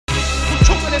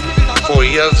4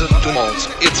 years, 2 months.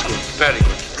 It's good, very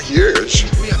good. Years?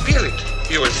 We appeal it.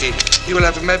 You will see. You will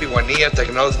have maybe 1 year to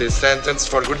acknowledge this sentence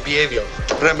for good behavior.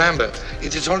 Remember,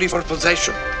 it is only for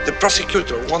possession. The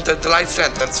prosecutor wanted the life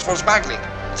sentence for smuggling.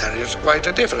 There is quite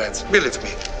a difference, believe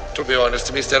me. To be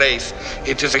honest, Mr. Ace,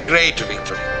 it is a great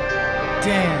victory.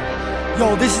 Damn.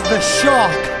 Yo, this is the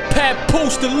Shark.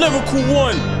 Papoose, the lyrical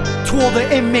one. To all the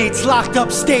inmates locked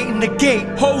up, state in the gate.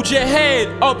 Hold your head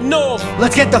up north.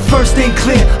 Let's get the first thing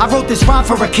clear. I wrote this rhyme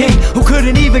for a king who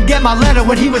couldn't even get my letter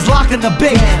when he was locked in the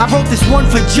Bay. I wrote this one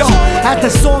for Joe. At the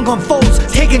song unfolds,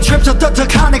 taking trips up the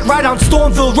Taconic right on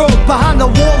Stormville Road. Behind the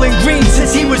wall in green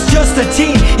since he was just a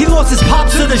teen. He lost his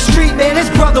pops to the street, man, his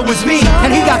brother was mean.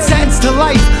 And he got sentenced to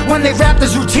life when they wrapped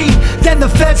his routine. Then the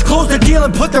feds closed the deal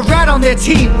and put the rat on their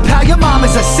team. Pal, your mom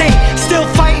is a saint, still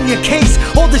fighting your case.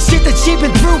 All the shit that she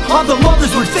been through, other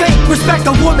mothers would fake. Respect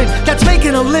a woman that's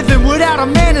making a living without a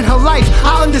man in her life.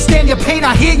 I understand your pain,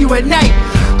 I hear you at night.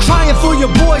 Crying for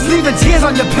your boys, leaving tears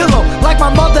on your pillow. Like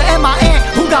my mother and my aunt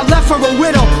who got left for a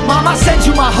widow. Mom, I send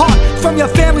you my heart, from your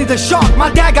family the Shark. My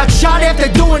dad got shot after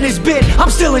doing his bit, I'm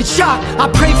still in shock. I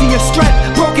pray for your strength,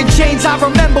 broken chains. I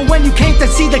remember when you came to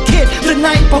see the kid the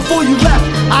night before you left.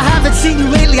 I haven't seen you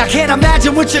lately, I can't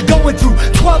imagine what you're going through.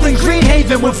 12 in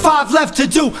Greenhaven with 5 left to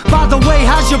do. By the way,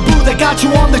 how's your boo that got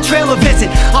you on the trail a visit?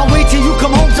 I'll wait till you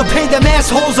come home to pay them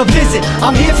assholes a visit.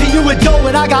 I'm here for you with dough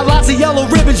and I got lots of yellow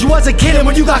ribbons. You wasn't kidding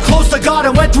when you got close to God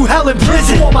and went through hell in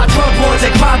prison. To all my drug lords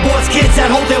and crime boys, kids that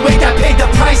hold their weight, that paid the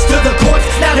price to the courts,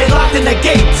 now they locked in the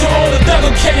gate. To all the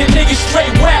Thug-A-Cation niggas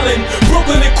straight wildin'.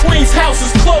 Brooklyn and Queens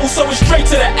houses closed, so it's straight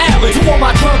to the alley. To all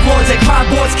my drug lords and crime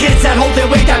boys, kids that hold their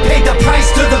weight, that paid the price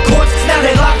to the courts, now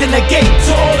they locked in the gate.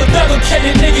 To all the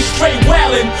Thug-A-Cation niggas straight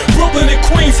wildin'. Brooklyn and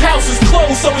Queens houses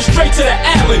closed, so it's straight to the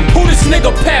alley. Who this nigga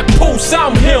Papoose?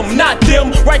 I'm him, not them.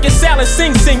 Riker Salad,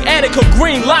 sing, Attica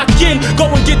Green, lock in. Go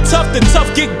and get tough, the tough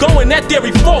get going, that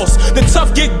dairy false. The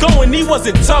tough get going, he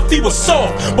wasn't tough, he was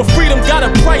soft. But freedom got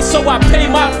a price, so I pay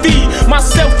my fee.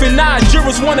 Myself and I,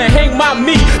 jurors wanna hang my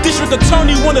meat. District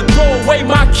attorney wanna throw away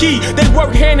my key. They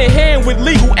work hand in hand with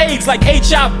legal aids like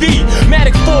HIV.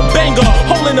 Matic 4 banger,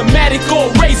 holding a Matic or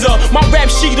razor. My rap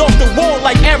sheet off the wall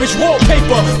like average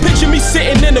wallpaper. Picture me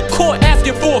sitting in the court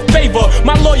asking for a favor.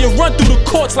 My lawyer run through the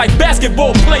courts like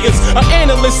basketball players. An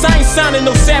analyst, I ain't signing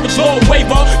no savage law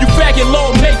waiver. You faggot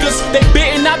lawmakers, they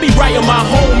bitten, I be writing my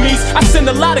homies. I send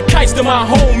a lot of kites to my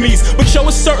homies. But yo,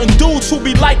 it's certain dudes who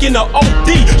be liking the OD.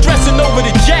 Dressing over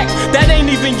the jack, that ain't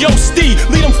even your Steve.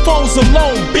 Leave them phones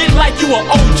alone, bit like you an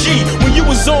OG. When you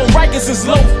was on Rikers, it's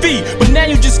low fee. But now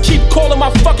you just keep calling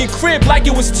my fucking crib like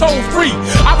it was toll free.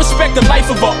 I respect the life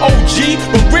of an OG,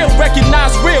 but real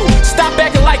recognize real. Stop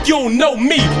acting like you don't know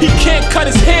me. He can't cut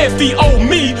his hair if he owe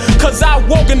me. Cause I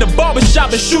walk in the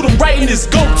barbershop and shoot him right in his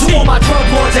goatee. To all my drug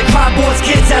lords and crime boys,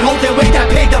 kids that hold their weight, that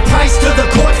paid the price to the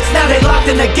courts, now they locked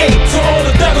in the gate. To all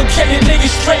the Thug-A-Cation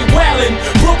niggas straight wildin'.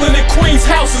 Brooklyn and Queens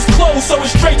houses closed, so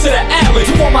it's straight to the alley.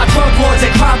 To all my drug lords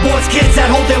and crime boys, kids that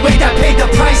hold their weight, that paid the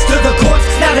price to the courts,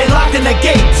 now they locked in the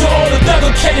gate. To all the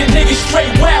Thug-A-Cation niggas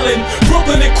straight wildin'.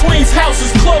 Brooklyn and Queens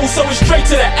houses closed, so it's straight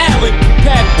to the alley.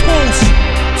 Papoose,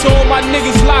 to all my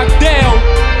niggas locked down.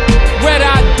 Red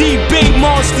ID, big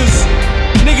monsters.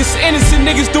 Niggas innocent,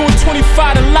 niggas doing 25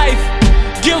 to life.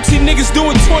 Guilty niggas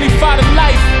doing 25 to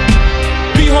life.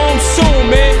 Be home soon,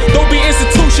 man. Don't be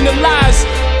institutionalized.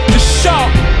 The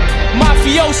Shark,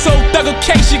 Mafioso,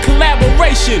 Thug-A-Cation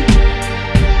collaboration.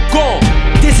 Gone.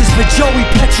 This is for Joey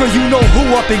Petra, you know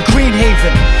who up in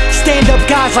Greenhaven. Stand-up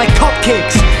guys like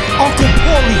Cupcakes. Uncle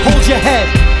Paulie, hold your head.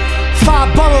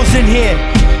 5 boroughs in here.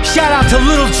 Shout out to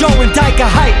Little Joe in Dyker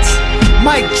Heights.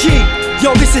 Mike G,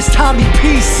 yo, this is Tommy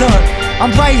P, son.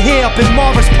 I'm right here up in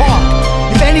Morris Park.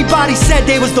 If anybody said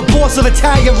they was the boss of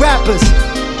Italian rappers,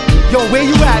 yo, where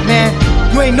you at, man?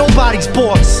 You ain't nobody's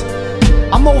boss.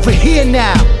 I'm over here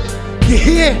now. You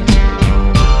hear?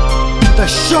 The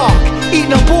Shark,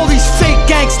 eating up all these fake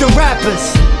gangster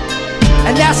rappers.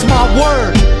 And that's my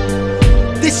word.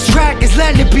 This track is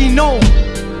letting it be known.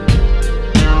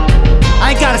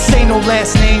 I ain't gotta say no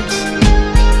last names.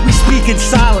 We speak in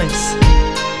silence.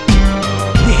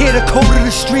 You hear the code of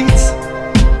the streets?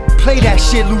 Play that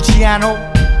shit, Luciano.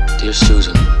 Dear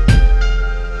Susan,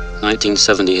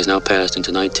 1970 has now passed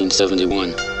into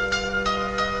 1971.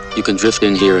 You can drift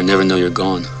in here and never know you're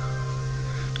gone.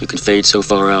 You can fade so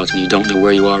far out and you don't know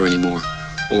where you are anymore,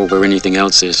 or where anything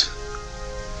else is.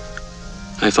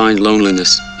 I find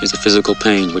loneliness is a physical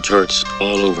pain which hurts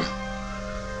all over.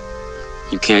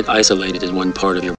 You can't isolate it in one part of your